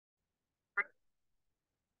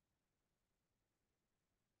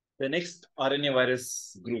The next RNA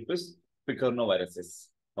virus group is picornaviruses.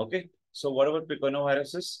 Okay. So what about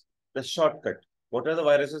picornaviruses? The shortcut. What are the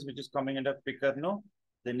viruses which is coming under picorna?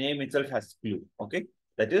 The name itself has clue. Okay.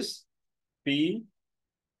 That is picorno.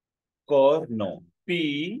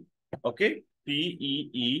 P. Okay.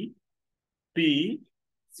 P-E-E-P-C-O-R-N-E.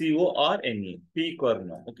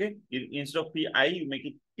 Picorno. Okay. Instead of P-I, you make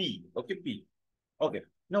it P. Okay. P. Okay.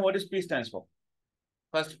 Now what does P stands for?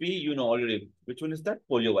 First P, you know already. Which one is that?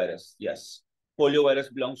 Poliovirus. Yes.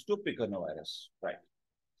 Poliovirus belongs to picornavirus. Right.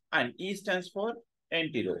 And E stands for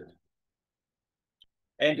entero.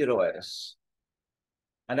 Enterovirus.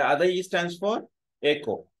 And the other E stands for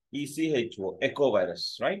echo. E-C-H-O.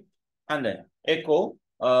 Echovirus. Right. And then echo,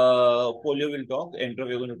 polio will talk, entero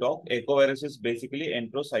we're going to talk. Echovirus is basically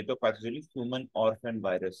enterocytopathogenic human orphan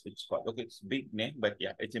virus. It's called. Okay, it's a big name, but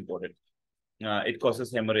yeah, it's important. It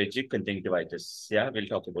causes hemorrhagic conjunctivitis. Yeah, we'll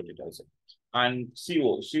talk about it also. And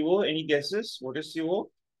CO. CO, any guesses? What is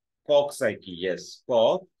CO? Coxsackie. Yes.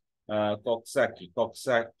 Coxsackie.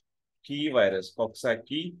 Coxsackie virus.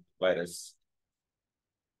 Coxsackie virus.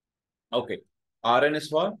 Okay. RN is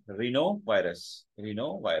for rhinovirus.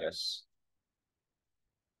 Rhinovirus.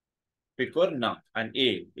 Picorna. And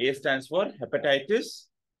A. A stands for hepatitis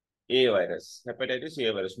A virus. Hepatitis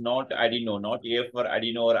A virus. Not adeno. Not A for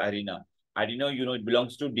adeno or arena. Adeno, you know, it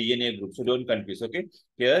belongs to DNA group. So don't confuse. Okay.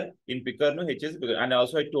 Here in picorno, H is picorno. And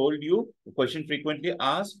also I told you, question frequently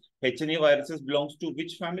asked, HNA viruses belongs to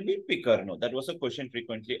which family? Picorno. That was a question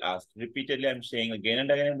frequently asked. Repeatedly, I'm saying again and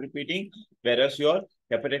again, I'm repeating. Whereas your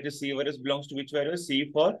hepatitis C virus belongs to which virus? C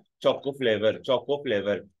for choco flavor. So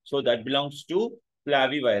that belongs to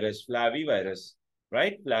flavivirus.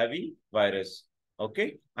 Right? Flavivirus.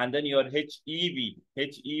 Okay. And then your HEV.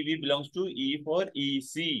 HEV belongs to E for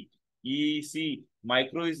EC. EC.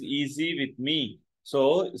 Micro is easy with me.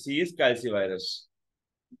 So C is calcivirus.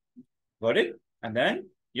 Got it? And then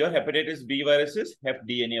your hepatitis B virus is Hep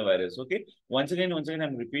DNA virus. Okay. Once again,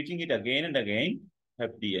 I'm repeating it again and again.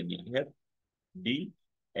 Hep DNA. DNA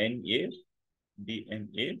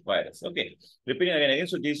virus. Okay. Repeating again and again.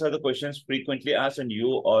 So these are the questions frequently asked, and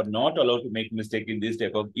you are not allowed to make mistake in this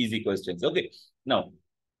type of easy questions. Okay. Now,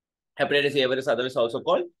 hepatitis A virus, otherwise also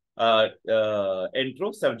called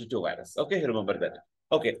Entro 72 virus. Okay, remember that.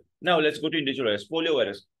 Okay, now let's go to individual virus.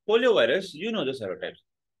 Poliovirus. Poliovirus, you know the serotypes.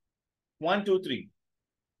 1, 2, 3.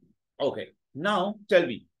 Okay, now tell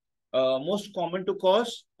me, most common to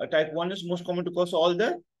cause, type 1 is most common to cause all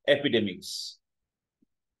the epidemics.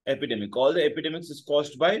 All the epidemics is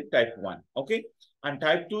caused by type 1. Okay, and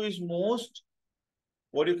type 2 is most,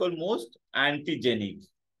 what do you call most? Antigenic.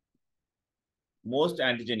 Most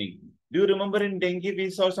antigenic. Do you remember in dengue, we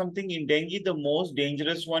saw something in dengue, the most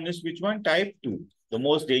dangerous one is which one? Type 2. The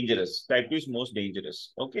most dangerous. Type 2 is most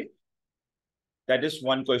dangerous. Okay. That is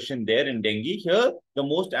one question there in dengue. Here, the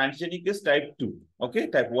most antigenic is type 2. Okay.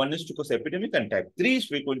 Type 1 is to cause epidemic and type 3 is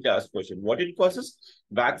frequently asked question. What it causes?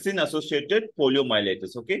 Vaccine-associated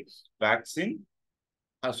poliomyelitis. Okay.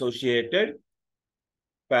 Vaccine-associated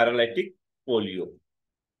paralytic polio.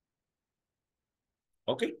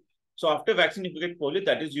 Okay. So after vaccine, if you get polio,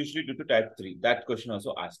 that is usually due to type 3. That question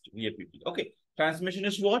also asked VAPP. Okay. Transmission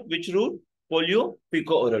is what? Which route? Polio,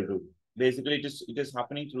 pico-oral route. Basically, it is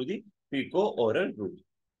happening through the pico-oral route.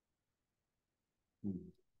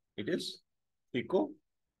 It is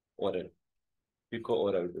pico-oral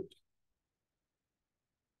route.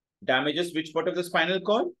 Damages which part of the spinal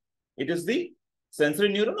cord? It is the sensory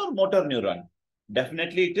neuron or motor neuron?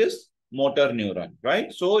 Definitely it is motor neuron,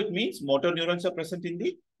 right? So it means motor neurons are present in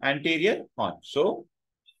the anterior horn. So,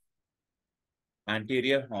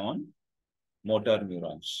 anterior horn, motor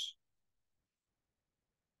neurons.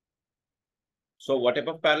 So, what type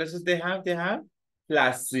of paralysis they have? They have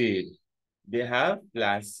flaccid.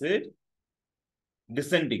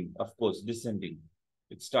 Descending, of course, descending.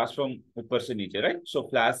 It starts from upper nature, right? So,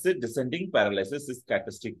 flaccid descending paralysis is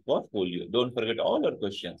characteristic for polio. Don't forget all your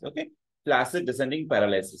questions, okay? Flaccid descending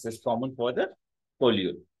paralysis is common for the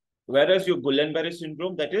polio. Whereas your Guillain-Barré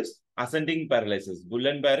syndrome, that is ascending paralysis.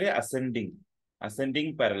 Guillain-Barré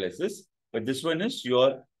ascending paralysis. But this one is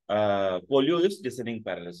your polio is descending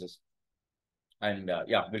paralysis. And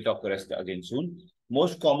yeah, we'll talk the rest again soon.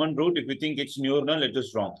 Most common route, if you think it's neuronal, it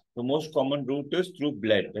is wrong. The most common route is through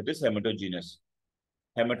blood. That is hematogenous.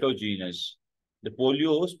 The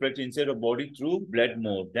polio spreads inside the body through blood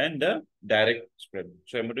more than the direct spread.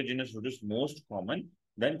 So hematogenous route is most common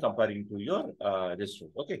than comparing to your this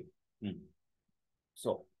route. Okay.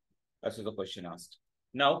 So that's the question asked.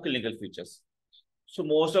 Now clinical features. So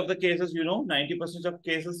most of the cases, you know, 90% of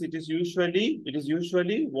cases, it is usually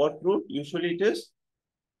what route? Usually it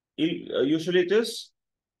is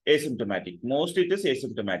asymptomatic. Mostly it is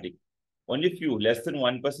asymptomatic. Only few, less than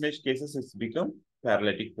 1% cases, it's become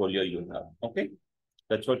paralytic polio you have. Okay.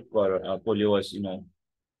 That's what polio was,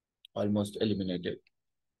 almost eliminated.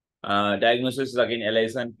 Diagnosis is again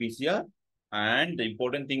ELISA and PCR. And the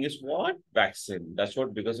important thing is what? Vaccine. That's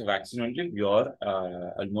what, because of vaccine only, we are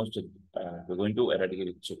we're going to eradicate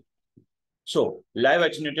it. So, live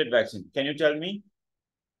attenuated vaccine. Can you tell me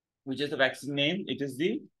which is the vaccine name? It is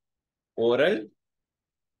the oral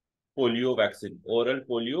polio vaccine. Oral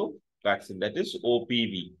polio vaccine. That is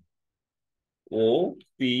OPV.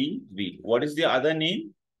 OPV. What is the other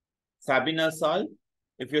name? Sabinazole.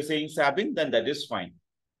 If you're saying Sabin, then that is fine.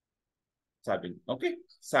 Sabin. Okay.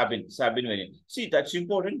 Sabin variant. See, that's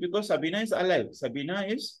important because Sabina is alive. Sabina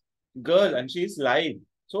is girl and she is live.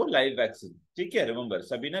 So live vaccine. Take care. Remember,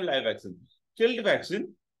 Sabina live vaccine. Killed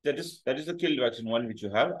vaccine. That is the killed vaccine one which you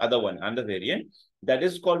have. Other one, another variant. That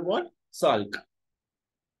is called what? Salk.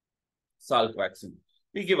 Salk vaccine.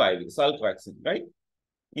 We give IV. Salk vaccine, right?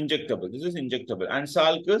 Injectable. This is injectable. And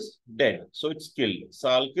Salk is dead. So it's killed.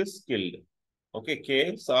 Salk is killed. Okay,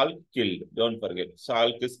 K, Salk, killed. Don't forget.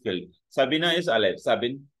 Salk is killed. Sabina is alive.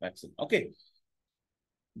 Sabin vaccine. Okay.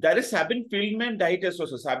 There is Sabin filmenditis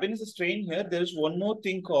also. Sabin is a strain here. There is one more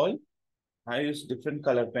thing called, I use different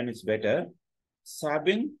color pen, it's better.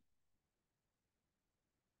 Sabin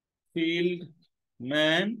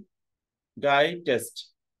filmenditis.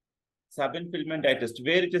 Sabin filmenditis.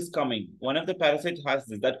 Where it is coming? One of the parasites has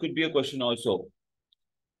this. That could be a question also.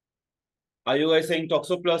 Are you guys saying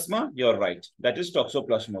toxoplasma? You're right. That is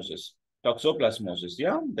toxoplasmosis. Toxoplasmosis,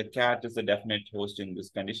 yeah. The cat is the definite host in this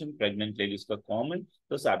condition. Pregnant ladies का common.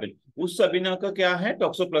 So Sabin. उस Sabina का क्या है?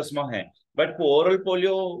 Toxoplasma है. But oral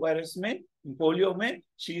polio virus में, polio में,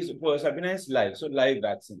 Sabina is live. So live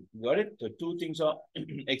vaccine. Got it? So two things are,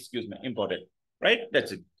 excuse me, important. Right?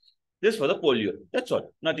 That's it. This for the polio. That's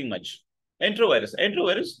all. Nothing much. Enterovirus.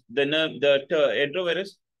 Enterovirus. Then the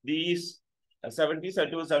enterovirus. These 70,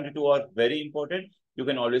 72, 72 are very important. You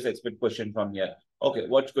can always expect question from here. Okay,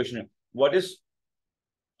 what question? What is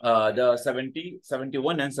the 70,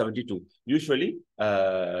 71 and 72? Usually,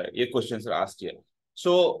 questions are asked here.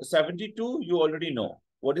 So 72, you already know.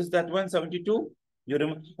 What is that one? 72? You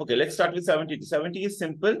remember? Okay, let's start with 70. 70 is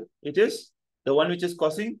simple. It is the one which is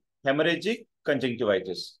causing hemorrhagic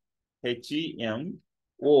conjunctivitis. H-E-M-O-R-R-H-A-G.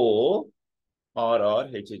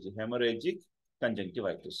 Hemorrhagic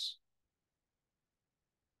conjunctivitis.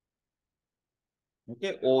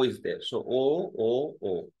 Okay, O is there. So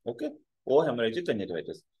O. Okay, O hemorrhagic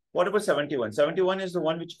conjunctivitis. What about 71? 71 is the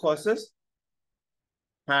one which causes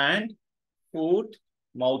hand, foot,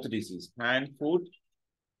 mouth disease. Hand, foot,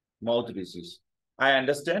 mouth disease. I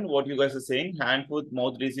understand what you guys are saying. Hand, foot,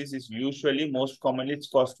 mouth disease is usually most commonly it's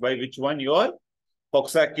caused by which one? Your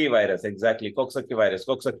Coxsackie virus. Exactly. Coxsackie virus.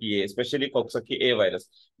 Coxsackie A, especially Coxsackie A virus.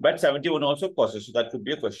 But 71 also causes. So that could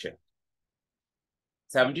be a question.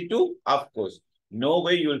 72, of course. No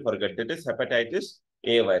way you will forget. That is hepatitis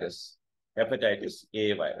A virus. Hepatitis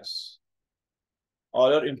A virus.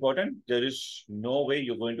 All are important. There is no way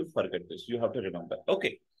you're going to forget this. You have to remember.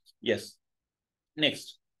 Okay. Yes.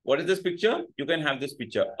 Next. What is this picture? You can have this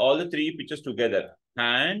picture. All the three pictures together.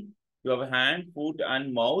 Hand. You have a hand, foot,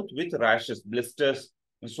 and mouth with rashes, blisters,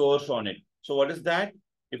 and sores on it. So what is that?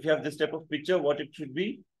 If you have this type of picture, what it should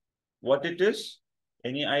be? What it is?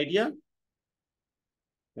 Any idea?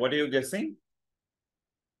 What are you guessing?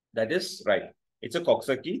 That is right. It's a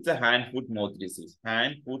Coxsackie. It's a hand, foot, mouth disease.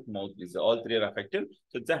 Hand, foot, mouth disease. All three are affected.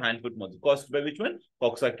 So it's a hand, foot, mouth. Caused by which one?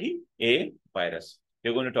 Coxsackie A virus.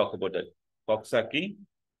 We're going to talk about that. Coxsackie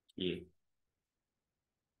A.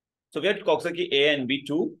 So we had Coxsackie A and B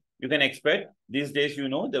too. You can expect these days,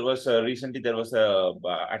 there was recently there was a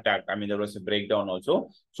attack. I mean, there was a breakdown also.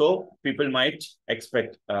 So people might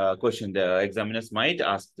expect a question. The examiners might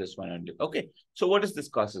ask this one only. Okay. So what is this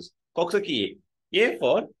causes? Coxsackie A. A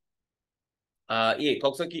for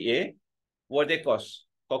Coxsackie A, what they cause?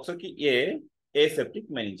 Coxsackie A, aseptic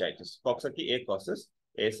meningitis. Coxsackie A causes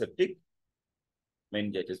aseptic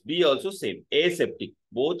meningitis. B also same, aseptic.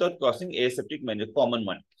 Both are causing aseptic meningitis, common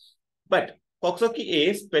one. But Coxsackie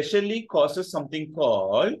A specially causes something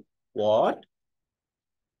called what?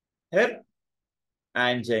 Herp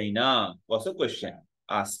angina was a question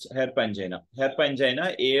asked. Herp angina. Herp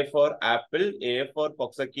angina, A for apple, A for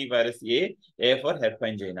Coxsackie virus A for herp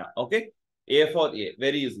angina. Okay. A for A,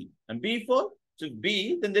 very easy. And B for, so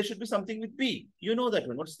B, then there should be something with B. You know that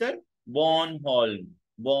one. What's that? Bornholm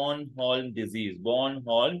disease.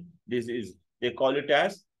 Bornholm disease. They call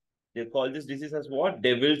this disease as what?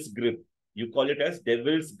 Devil's grip. You call it as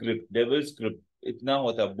devil's grip. Devil's grip. itna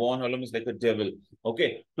hota. Bone holum is like a devil.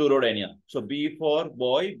 Okay, pleurodynia. So B for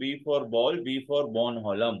boy, B for ball, B for bone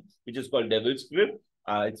holum, which is called devil script.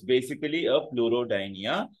 It's basically a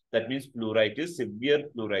pleurodynia. That means pleuritis, severe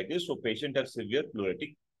pleuritis. So patient has severe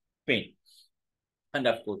pleuritic pain. And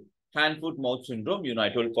of course, hand, foot, mouth syndrome. You know, I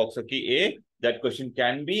told Coxsackie A. That question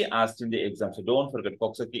can be asked in the exam. So don't forget,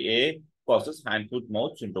 Coxsackie A causes hand, foot,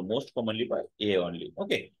 mouth syndrome, most commonly by A only.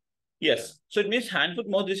 Okay. Yes. So it means hand, foot,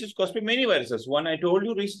 mouth disease caused by many viruses. One I told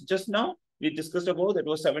you just now, we discussed about, that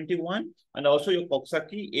was 71. And also your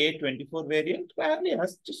Coxsackie A24 variant. Rarely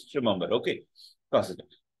asked, just remember. Okay. Causes it.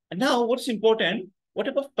 And now what's important? What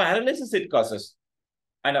type of paralysis it causes?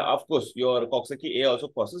 And of course, your Coxsackie A also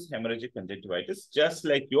causes hemorrhagic conjunctivitis, just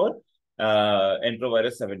like your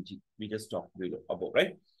enterovirus 70. We just talked about,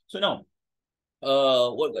 right? So now,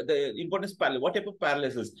 what the importance paralysis? What type of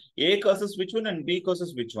paralysis? A causes which one and B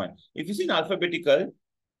causes which one? If you see in alphabetical,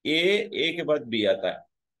 A के बाद B आता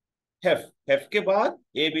है. F के बाद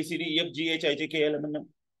A, B, C, D, E, F, G, H, I, J, K, L, M, N.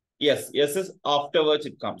 Yes, S is afterwards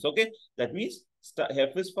it comes. Okay, that means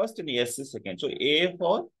F is first and S is second. So A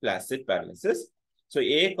for flaccid paralysis. So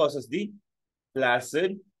A causes the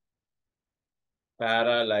flaccid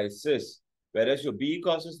paralysis, whereas your B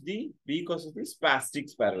causes the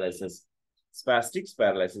spastic paralysis. Spastic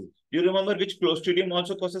paralysis. Do you remember which Clostridium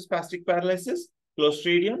also causes spastic paralysis?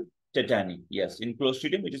 Clostridium tetani. Yes, in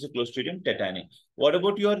Clostridium it is a Clostridium tetani. What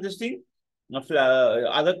about your this thing?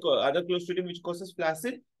 Other Clostridium which causes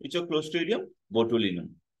flaccid, which are Clostridium botulinum.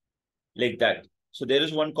 Like that. So there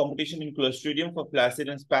is one competition in Clostridium for flaccid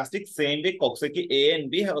and spastic. Same way, Coxsackie A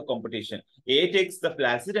and B have a competition. A takes the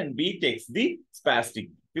flaccid and B takes the spastic.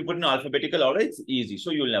 If you put in alphabetical order, it's easy.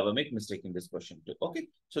 So you'll never make mistake in this question too. Okay.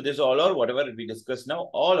 So this all are whatever we discuss now,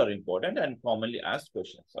 all are important and commonly asked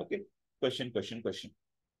questions. Okay. Question.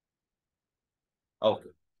 Okay.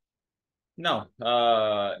 Now,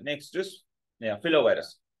 next is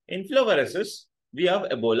filovirus. In filoviruses, we have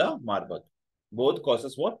Ebola, Marburg. Both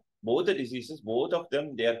causes what? Both the diseases, both of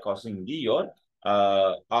them, they are causing your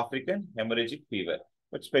African hemorrhagic fever.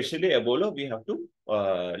 But especially Ebola, we have to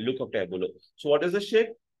look up to Ebola. So what is the shape?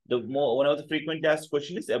 One of the frequently asked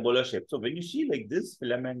question is Ebola shape. So when you see like this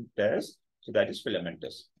filamentous, so that is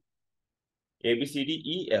filamentous. A, B, C, D,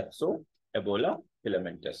 E, F. So Ebola,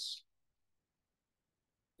 filamentous.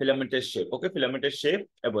 Filamentous shape. Okay, filamentous shape,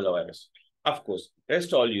 Ebola virus. Of course,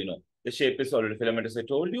 rest all you know. The shape is already filamentous, I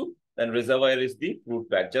told you. Then reservoir is the fruit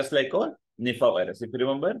bat, just like our Nipah virus. If you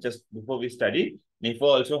remember, just before we studied, Nipah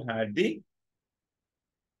also had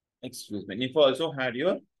Nipah also had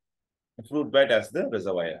your fruit bat as the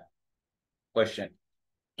reservoir. Question.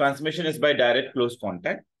 Transmission is by direct close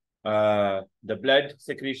contact. The blood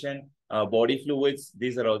secretion, body fluids,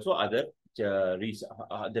 these are also other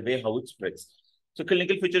the way how it spreads. So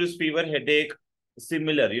clinical feature is fever, headache,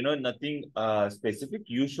 similar, nothing specific,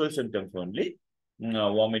 usual symptoms only.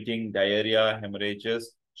 Vomiting, diarrhea,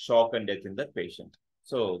 hemorrhages, shock and death in the patient.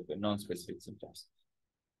 So non-specific symptoms.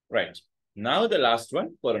 Right. Now the last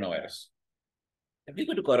one, coronavirus. If you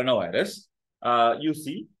go to coronavirus, you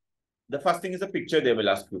see, the first thing is a picture they will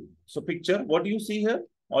ask you. So picture, what do you see here?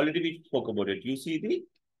 Already we spoke about it. You see the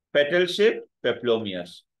petal-shaped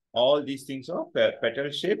papillomas. All these things are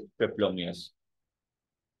petal-shaped papillomas.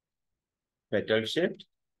 Petal-shaped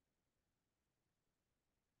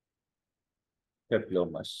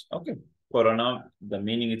papillomas. Okay. Corona, the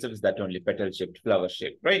meaning itself is that only petal-shaped,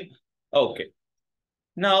 flower-shaped, right? Okay.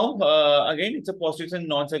 Now, again, it's a positive and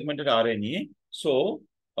non-segmented RNA. So,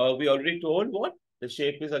 we already told what? The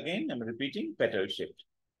shape is again, I'm repeating, petal-shaped.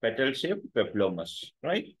 Petal-shaped papillomas,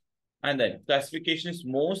 right? And then classification is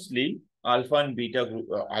mostly alpha and beta group.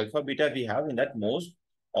 Alpha, beta we have in that most,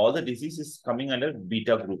 all the disease is coming under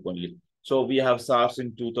beta group only. So, we have SARS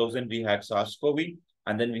in 2000, we had SARS-CoV,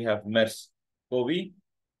 and then we have MERS-CoV,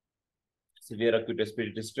 severe acute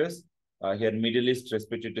respiratory distress. Here, Middle East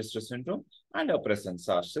respiratory distress syndrome, and our present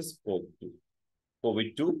SARS-CoV-2.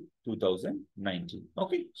 COVID-2 2019.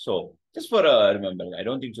 Okay, so just for remember, I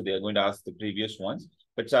don't think so they are going to ask the previous ones,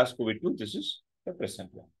 but SARS-CoV-2, this is the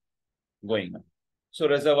present one going on. So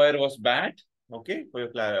reservoir was bad. Okay,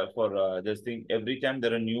 for this thing, every time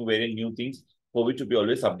there are new variant, new things, COVID to be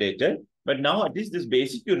always updated. But now at least this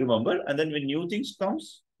basic you remember, and then when new things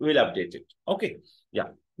comes, we will update it. Okay, yeah.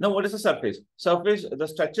 Now what is the surface? Surface, the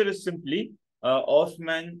structure is simply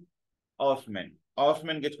Orphan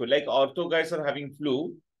gets good. Like ortho guys are having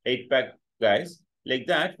flu, 8-pack guys. Like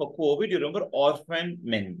that, for COVID, you remember orphan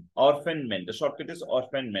men. The shortcut is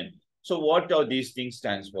orphan men. So what are these things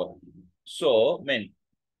stands for? So men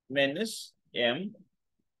is M.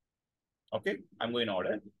 Okay, I'm going in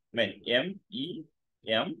order. Men,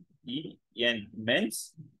 MEM. M-E-N,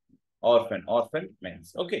 mens, orphan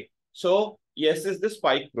mens. Okay. So S is the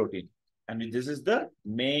spike protein. And this is the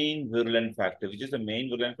main virulent factor, which is the main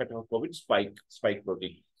virulent factor of COVID, spike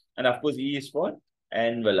protein. And of course, E is for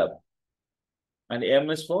envelope. And M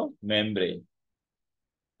is for membrane.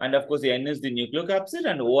 And of course, the N is the nucleocapsid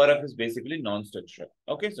and ORF is basically non-structural.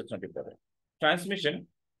 Okay, so it's not important. Transmission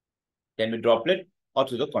can be droplet or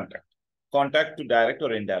through the contact. Contact to direct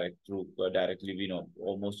or indirect. Through directly, we know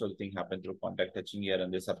most of the thing happen through contact, touching here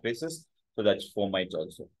and the surfaces. So that's fomites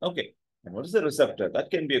also. Okay. And what is the receptor? That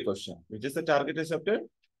can be a question. Which is the target receptor?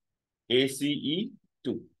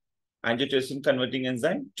 ACE2. Angiotensin converting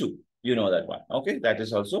enzyme 2. You know that one. Okay. That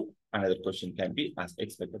is also another question can be asked,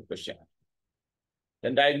 expected question.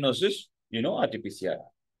 Then diagnosis, you know, RT-PCR.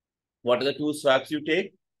 What are the two swabs you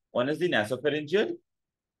take? One is the nasopharyngeal.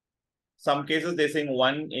 Some cases they're saying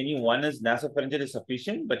any one is nasopharyngeal is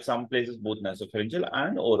sufficient, but some places both nasopharyngeal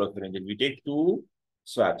and oropharyngeal. We take two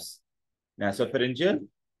swabs, nasopharyngeal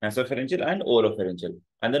and oropharyngeal.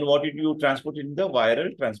 And then what you transport in the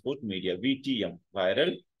viral transport media, VTM,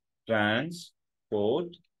 viral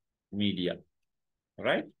transport media,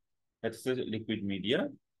 right? That's the liquid media.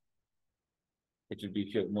 It will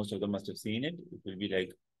be, most of them must have seen it. It will be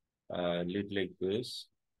like lid like this,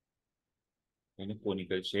 in a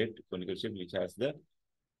conical shape, which has the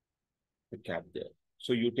cap there.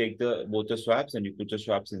 So you take both the swabs and you put the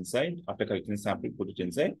swabs inside. After collecting the sample, put it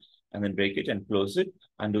inside and then break it and close it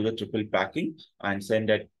and do the triple packing and send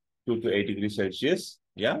at 2 to 8 degrees Celsius.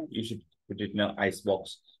 Yeah, you should put it in an ice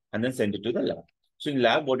box and then send it to the lab. So in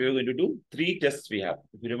lab, what you're going to do? 3 tests we have.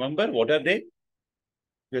 If you remember, what are they?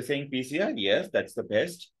 You're saying PCR? Yes, that's the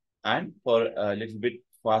best. And for a little bit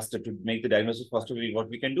faster, to make the diagnosis faster, what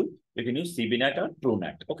we can do? We can use CBNAT or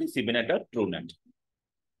TrueNAT. Okay, CBNAT or TrueNAT.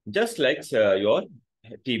 Just like your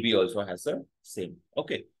TB also has the same.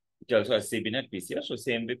 Okay, it also has CBNAT PCR. So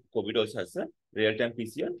same with COVID also has a real-time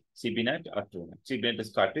PCR, CBNAT or TrueNAT. CBNAT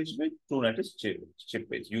is cartridge-based, TrueNAT is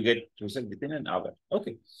chip-based. You get result within an hour.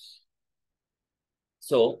 Okay.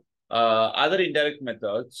 So other indirect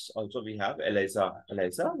methods also we have ELISA,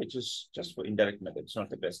 which is just for indirect methods, not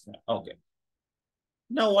the best. Okay.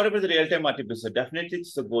 Now, what about the real-time RT-PCR? Definitely,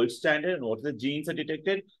 it's the gold standard. And what the genes are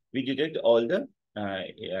detected? We detect all the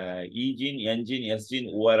E gene, N gene, S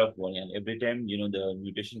gene, ORF1. And every time, you know, the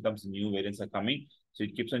mutation comes, new variants are coming. So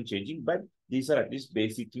it keeps on changing. But these are at least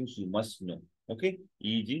basic things you must know. Okay.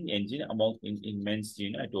 E gene, N gene, among in men's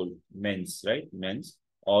gene, I told men's, right? Men's,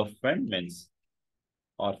 orphan, men's.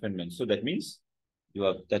 Orphan men's. So that means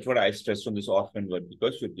that's what I stressed on this orphan word,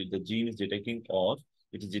 because the gene is detecting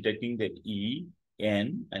it is detecting the E,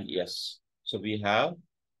 N, and S. So we have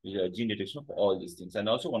gene detection of all these things. And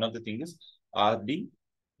also one of the things is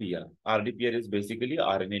RDPR. RDPR is basically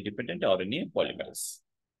RNA dependent RNA polymerase.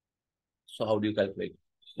 So how do you calculate?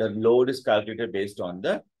 The load is calculated based on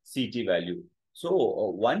the CT value.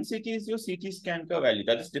 So one CT is your CT scan value.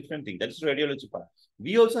 That is different thing. That is radiology part.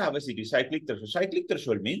 We also have a CT, cyclic threshold. Cyclic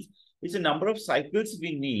threshold means it's the number of cycles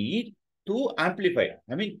we need to amplify.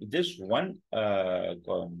 I mean, this one,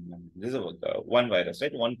 this is one virus,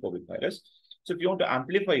 right? One COVID virus. So if you want to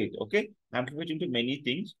amplify it, okay, amplify it into many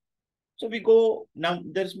things. So we go, now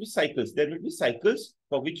there's be cycles. There will be cycles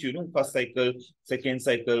for which, you know, first cycle, second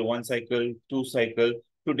cycle, 1 cycle, 2 cycle,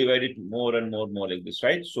 to divide it more and more like this,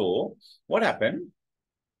 right? So what happened?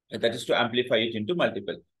 That is to amplify it into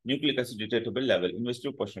multiple nucleic acid detectable level,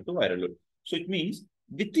 inversely proportional to viral load. So it means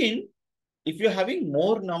within, if you're having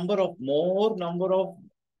more number of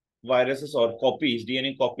viruses or copies,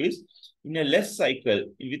 DNA copies in a less cycle,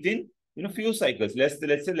 within, you know, few cycles, let's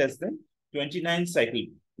say less than 29 cycle,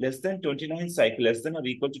 less than 29 cycle, less than or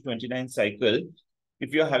equal to 29 cycle,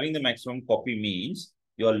 if you're having the maximum copy means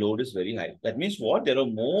your load is very high. That means what? There are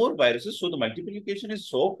more viruses, so the multiplication is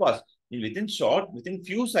so fast. Within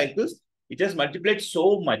few cycles, it has multiplied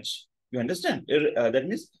so much. You understand? That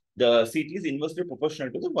means the CT is inversely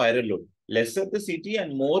proportional to the viral load. Lesser the CT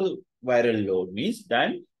and more viral load means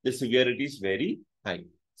then the severity is very high.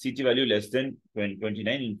 CT value less than 29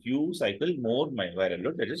 in few cycles, more viral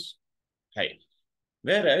load, that is high.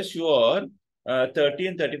 Whereas your 30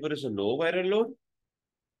 and 34 is a low viral load,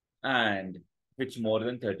 and if it's more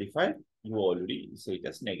than 35, you already say it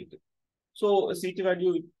as negative. So CT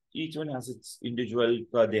value, each one has its individual,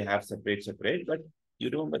 they have separate, but you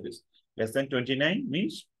remember this. Less than 29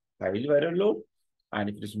 means high viral load, and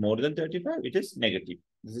if it is more than 35, it is negative.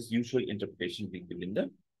 This is usual interpretation we give in the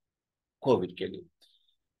COVID case.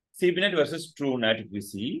 CBNAT versus TrueNAT, if we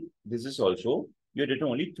see, this is also, you detect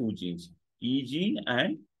only 2 genes, E gene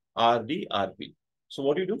and RDRP. So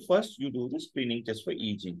what you do first, you do the screening test for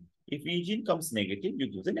E gene. If E gene comes negative, you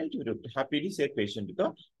give the negative report. Happily say patient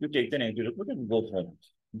because you take the negative report and go home.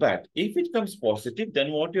 But if it comes positive,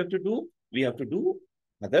 then what you have to do? We have to do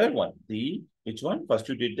other one. Which one? First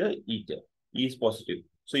you did the E. E is positive.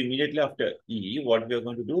 So immediately after E, what we are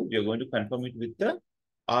going to do? We are going to confirm it with the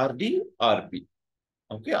RD-RP.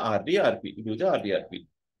 Okay, RD-RP. You do the RD-RP.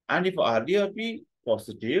 And if RD-RP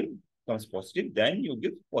positive comes positive, then you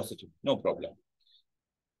give positive. No problem.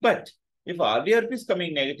 But if RD-RP is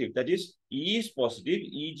coming negative, that is E is positive,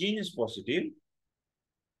 E gene is positive,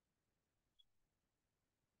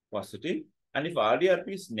 and if RD-RP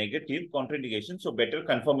is negative, contraindication, so better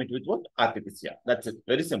confirm it with what? RT-PCR. That's it.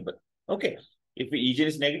 Very simple. Okay. If E gene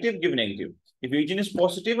is negative, give negative. If E gene is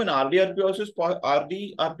positive and RD-RP also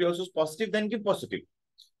is positive, then give positive.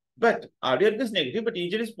 But RD-RP is negative, but E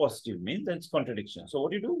gene is positive, means that's contradiction. So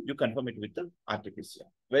what do? You confirm it with the RT-PCR.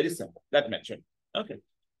 Very simple. That mentioned. Okay.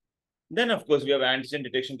 Then, of course, we have antigen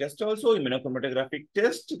detection test also, immunochromatographic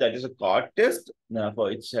test, that is a card test.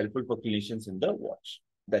 It's helpful for clinicians in the watch.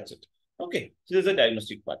 That's it. Okay, so there's a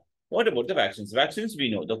diagnostic part. What about the vaccines? Vaccines, we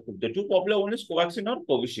know. The two popular ones is Covaxin or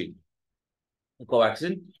Covishield.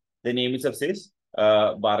 Covaxin, the name itself says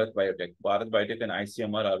Bharat Biotech. Bharat Biotech and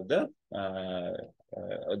ICMR are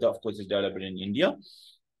of course, it's developed in India.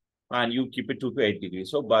 And you keep it 2 to 8 degrees.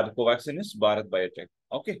 So, Covaxin is Bharat Biotech.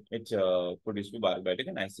 Okay, it's produced by Bharat Biotech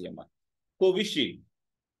and ICMR. Covishield.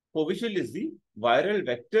 Covishield is the viral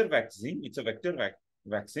vector vaccine. It's a vector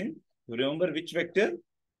vaccine. Remember which vector?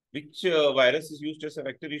 Which virus is used as a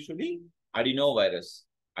vector usually? Adenovirus.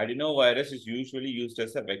 Adenovirus is usually used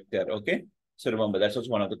as a vector. Okay. So remember, that's also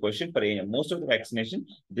one of the questions for most of the vaccination.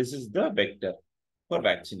 This is the vector for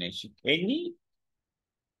vaccination.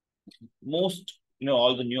 All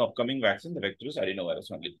the new upcoming vaccine, the vector is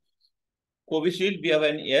adenovirus only. Covishield, we have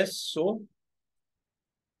an S.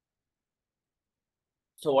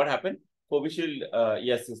 So what happened? Covishield,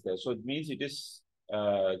 yes, is there. So it means it is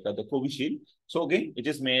the Covishield. So again, it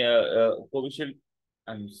is Covishield.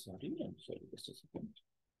 I'm sorry, just a second.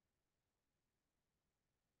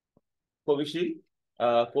 Covishield,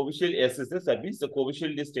 Covishield S is this. That means the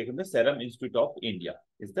Covishield is taken the Serum Institute of India.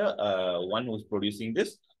 Is the one who's producing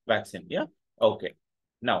this vaccine. Yeah. Okay.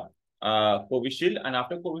 Now, Covishield, and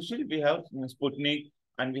after Covishield, we have Sputnik,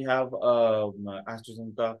 and we have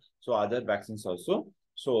AstraZeneca. So other vaccines also.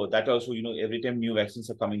 So that also, every time new vaccines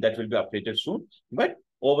are coming, that will be updated soon. But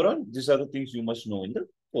overall, these are the things you must know in the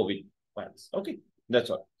COVID virus. Okay, that's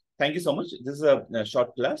all. Thank you so much. This is a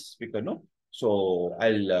short class, so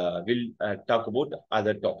we'll talk about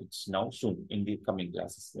other topics now soon in the coming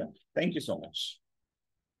classes. Yeah. Thank you so much.